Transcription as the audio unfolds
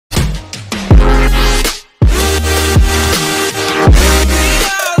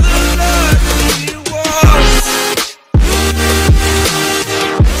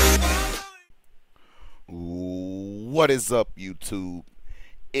What is up, YouTube?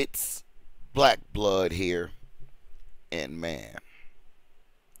 It's Black Blood here, and man,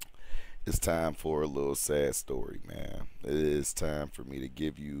 it's time for a little sad story, man. It is time for me to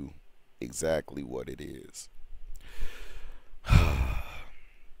give you exactly what it is. All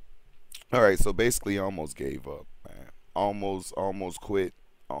right, so basically, I almost gave up, man. Almost quit.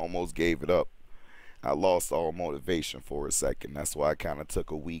 Almost gave it up. I lost all motivation for a second. That's why I kind of took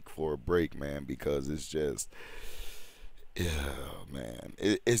a week for a break, man, because it's just, yeah, man,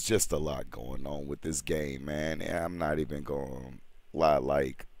 it's just a lot going on with this game, man. And I'm not even going to lie,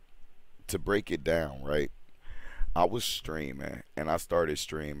 like, to break it down, right? I was streaming, and I started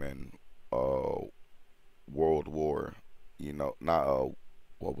streaming World War, not,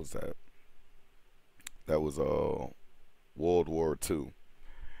 what was that? That was World War II.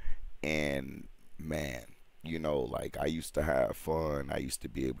 And man, like I used to have fun. I used to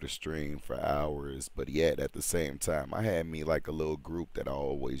be able to stream for hours, but yet at the same time, I had me like a little group that I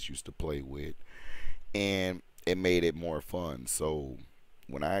always used to play with, and it made it more fun. So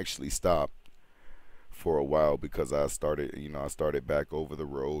when I actually stopped for a while because I started back over the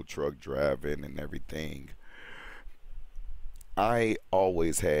road, truck driving and everything. I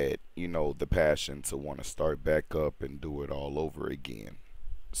always had, the passion to want to start back up and do it all over again.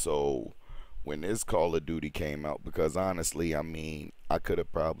 So when this Call of Duty came out, because honestly, I mean, I could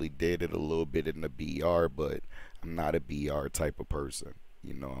have probably did it a little bit in the BR, but I'm not a BR type of person.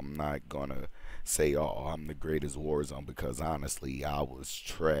 I'm not gonna say, oh, I'm the greatest Warzone, because honestly, I was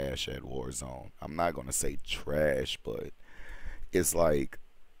trash at Warzone. I'm not gonna say trash, but it's like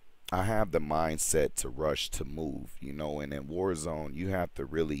I have the mindset to rush to move, and in Warzone, you have to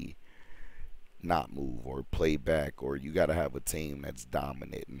really not move or play back, or you got to have a team that's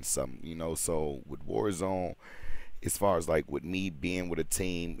dominant and so with Warzone, as far as like with me being with a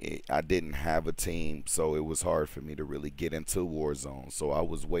team, I didn't have a team, so it was hard for me to really get into Warzone. So I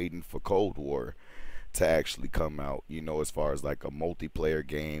was waiting for Cold War to actually come out, as far as like a multiplayer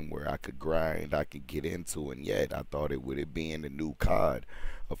game where I could grind, I could get into, and yet I thought it would it being the new COD,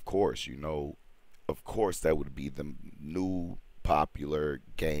 of course, of course that would be the new popular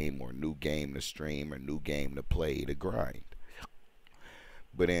game or new game to stream or new game to play to grind.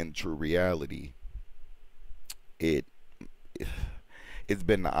 But in true reality, it it's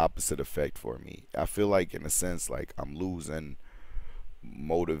been the opposite effect for me. I feel like in a sense like I'm losing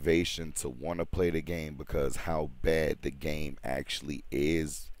motivation to want to play the game because how bad the game actually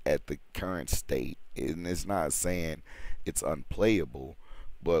is at the current state. And it's not saying it's unplayable,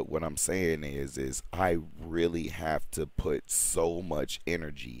 but what I'm saying is I really have to put so much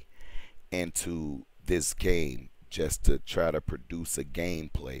energy into this game just to try to produce a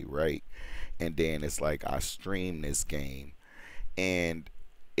gameplay, right? And then it's like I stream this game, and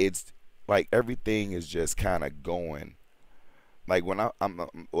it's like everything is just kind of going like when I'm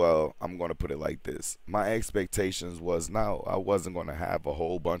gonna put it like this. My expectations was, no, I wasn't gonna have a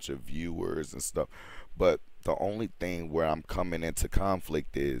whole bunch of viewers and stuff, but the only thing where I'm coming into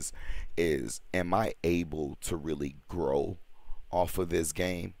conflict is am I able to really grow off of this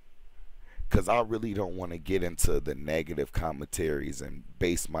game? Because I really don't want to get into the negative commentaries and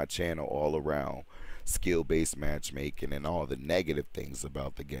base my channel all around skill based matchmaking and all the negative things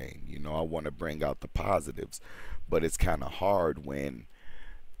about the game. I want to bring out the positives, but it's kind of hard when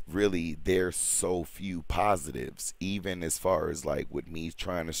really there's so few positives. Even as far as like with me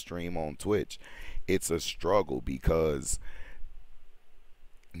trying to stream on Twitch, it's a struggle because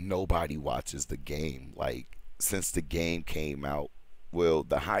nobody watches the game. Like, since the game came out, well,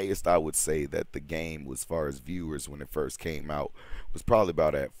 the highest I would say that the game was, as far as viewers when it first came out, was probably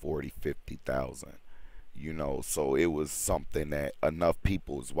about at 40, 50,000. So it was something that enough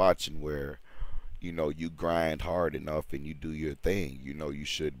people was watching where, you grind hard enough and you do your thing, you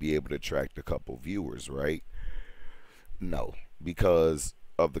should be able to attract a couple viewers, right? No, because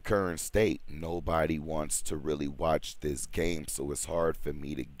of the current state, nobody wants to really watch this game, so it's hard for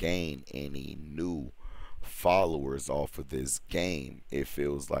me to gain any new followers off of this game. It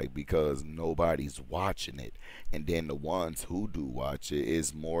feels like because nobody's watching it, and then the ones who do watch it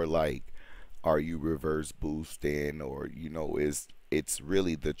is more like, are you reverse boosting, or it's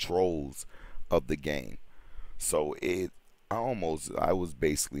really the trolls of the game. So I was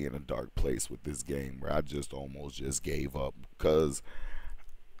basically in a dark place with this game where I just almost just gave up because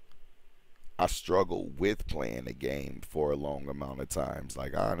I struggle with playing the game for a long amount of times.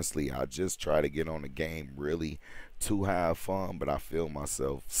 Like honestly, I just try to get on the game really to have fun, but I feel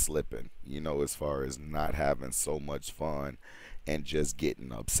myself slipping, as far as not having so much fun and just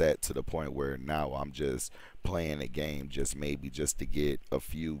getting upset to the point where now I'm just playing a game just maybe just to get a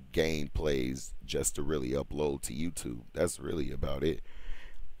few gameplays just to really upload to YouTube. That's really about it,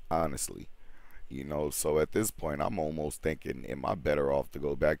 honestly. So at this point, I'm almost thinking, am I better off to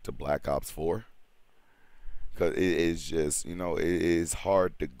go back to Black Ops 4? Because it is just, it is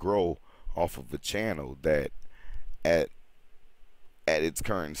hard to grow off of a channel that at its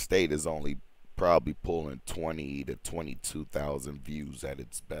current state is only probably pulling 20 to 22,000 views at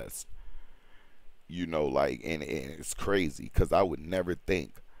its best. Like, and it's crazy because I would never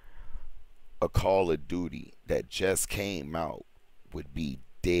think a Call of Duty that just came out would be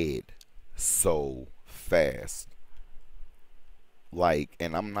dead so fast. Like,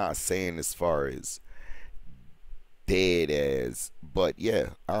 and I'm not saying as far as dead as, but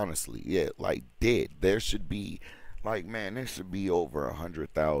yeah, honestly, yeah, like dead. There should be, like, man, there should be over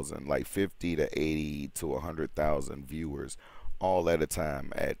 100,000, like 50 to 80 to 100,000 viewers all at a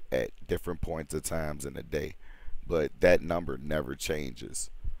time at different points of times in a day. But that number never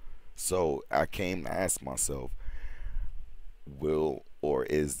changes. So I came to ask myself, will or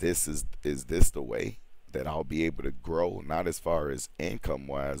is this the way that I'll be able to grow, not as far as income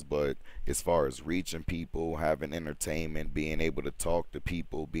wise, but as far as reaching people, having entertainment, being able to talk to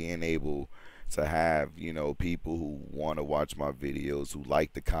people, being able to have, people who want to watch my videos, who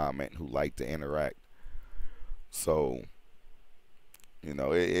like to comment, who like to interact. So,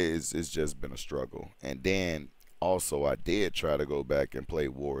 it's just been a struggle. And then also I did try to go back and play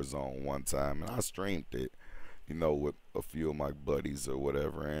Warzone one time, and I streamed it, with a few of my buddies or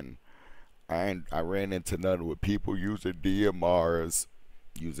whatever, and I ran into nothing with people using DMRs,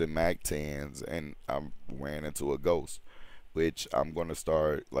 using MAC 10s, and I ran into a ghost, which I'm gonna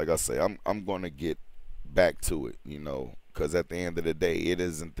start. Like I say, I'm gonna get back to it, because at the end of the day, it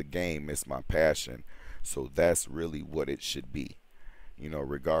isn't the game; it's my passion. So that's really what it should be,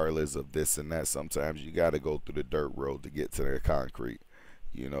 regardless of this and that. Sometimes you got to go through the dirt road to get to the concrete,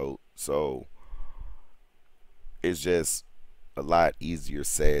 So it's just a lot easier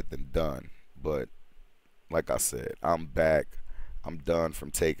said than done. But like I said, I'm back. I'm done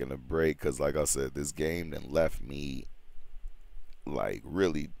from taking a break because, like I said, this game then left me like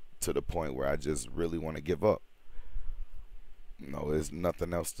really to the point where I just really want to give up. There's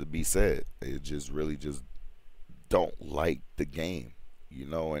nothing else to be said. It just really just don't like the game,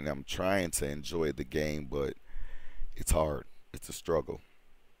 and I'm trying to enjoy the game, but it's hard. It's a struggle.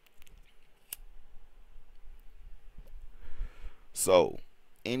 So,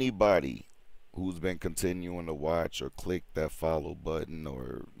 anybody who's been continuing to watch or click that follow button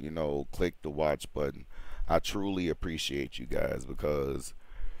or, click the watch button, I truly appreciate you guys because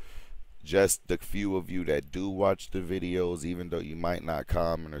just the few of you that do watch the videos, even though you might not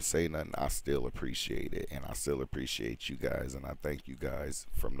comment or say nothing, I still appreciate it. And I still appreciate you guys. And I thank you guys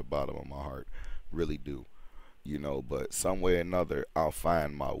from the bottom of my heart. Really do. But some way or another, I'll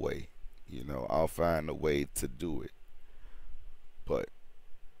find my way. I'll find a way to do it. But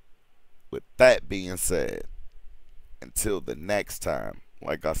with that being said, until the next time,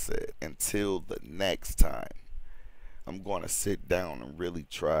 like I said, until the next time, I'm going to sit down and really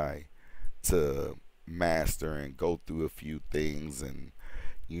try to master and go through a few things and,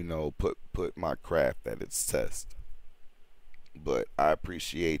 put my craft at its test. But I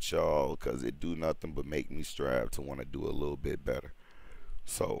appreciate y'all because it do nothing but make me strive to want to do a little bit better.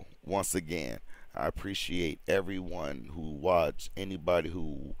 So, once again, I appreciate everyone who watched, anybody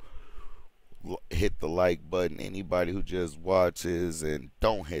who hit the like button, anybody who just watches and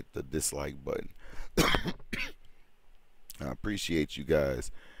don't hit the dislike button. I appreciate you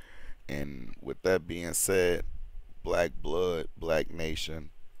guys. And with that being said, Black Blood, Black Nation,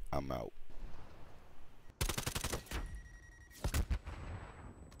 I'm out.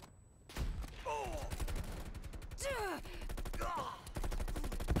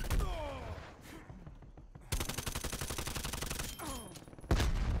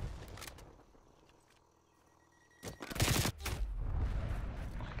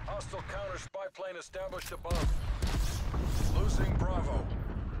 Hostile counter spy plane established above. Losing Bravo.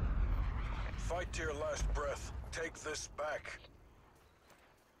 Fight to your last breath. Take this back.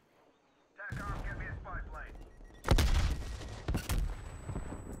 TACOM, get me a spy plane.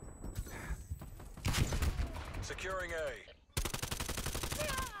 Securing A.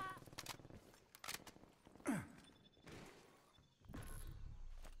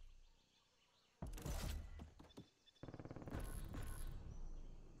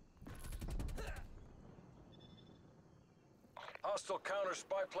 Hostile counter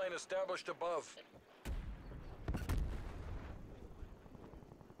spy plane established above.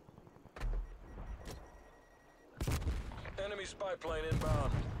 Enemy spy plane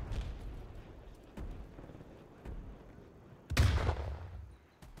inbound.